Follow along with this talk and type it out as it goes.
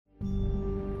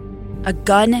a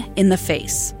gun in the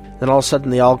face. Then all of a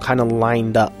sudden, they all kind of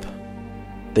lined up.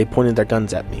 They pointed their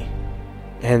guns at me.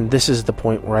 And this is the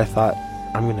point where I thought,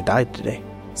 I'm going to die today.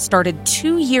 Started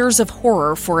 2 years of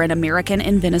horror for an American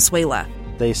in Venezuela.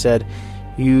 They said,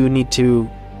 you need to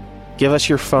give us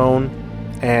your phone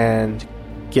and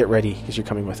get ready because you're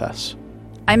coming with us.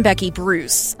 I'm Becky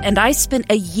Bruce, and I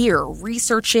spent a year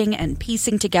researching and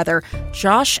piecing together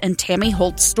Josh and Tammy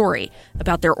Holt's story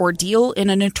about their ordeal in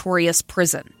a notorious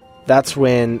prison. That's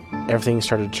when everything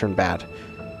started to turn bad.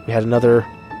 We had another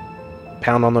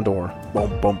pound on the door.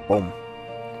 Boom, boom, boom.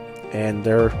 And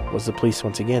there was the police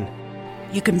once again.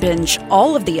 You can binge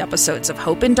all of the episodes of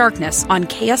Hope in Darkness on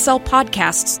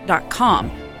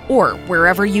KSLpodcasts.com or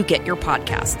wherever you get your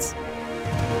podcasts.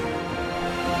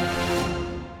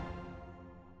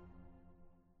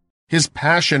 His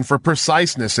passion for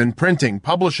preciseness in printing,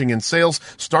 publishing, and sales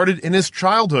started in his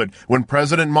childhood when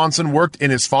President Monson worked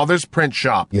in his father's print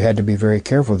shop. You had to be very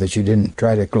careful that you didn't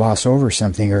try to gloss over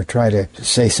something or try to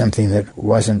say something that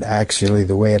wasn't actually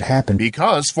the way it happened.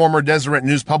 Because former Deseret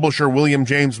News publisher William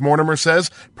James Mortimer says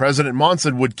President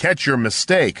Monson would catch your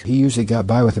mistake. He usually got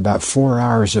by with about 4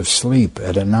 hours of sleep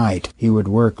at a night. He would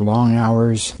work long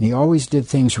hours, and he always did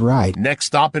things right. Next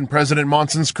stop in President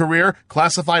Monson's career,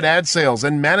 classified ad sales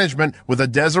and management with the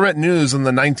Deseret News in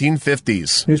the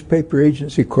 1950s. Newspaper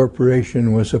Agency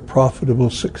Corporation was a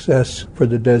profitable success for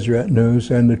the Deseret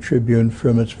News and the Tribune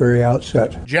from its very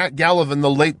outset. Jack Gallivan, the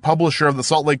late publisher of the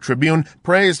Salt Lake Tribune,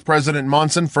 praised President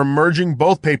Monson for merging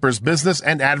both papers' business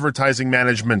and advertising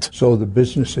management. So the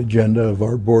business agenda of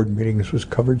our board meetings was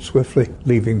covered swiftly,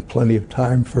 leaving plenty of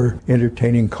time for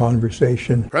entertaining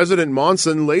conversation. President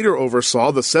Monson later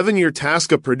oversaw the 7-year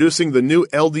task of producing the new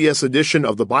LDS edition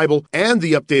of the Bible and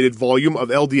the updated volume of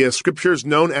LDS scriptures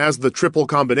known as the Triple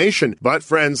Combination, but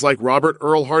friends like Robert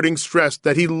Earl Harding stressed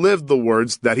that he lived the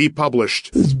words that he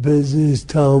published. As busy as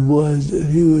Tom was, that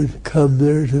he would come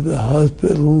there to the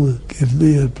hospital and give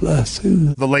me a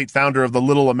blessing. The late founder of the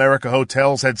Little America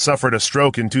Hotels had suffered a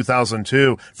stroke in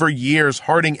 2002. For years,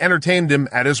 Harding entertained him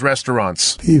at his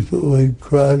restaurants. People would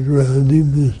crowd around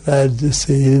him and glad to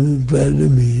see him and glad to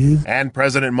meet him. And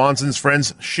President Monson's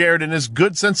friends shared in his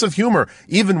good sense of humor,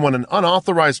 even when an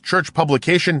unauthorized church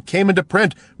publication came into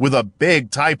print with a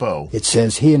big typo. It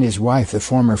says he and his wife, the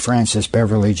former Frances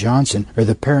Beverly Johnson, are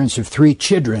the parents of 3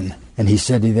 children. And he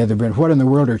said to the other brother, what in the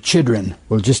world are children?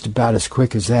 Well, just about as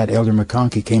quick as that, Elder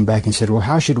McConkie came back and said, well,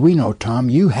 how should we know, Tom?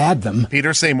 You had them.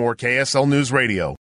 Peter Seymour, KSL News Radio.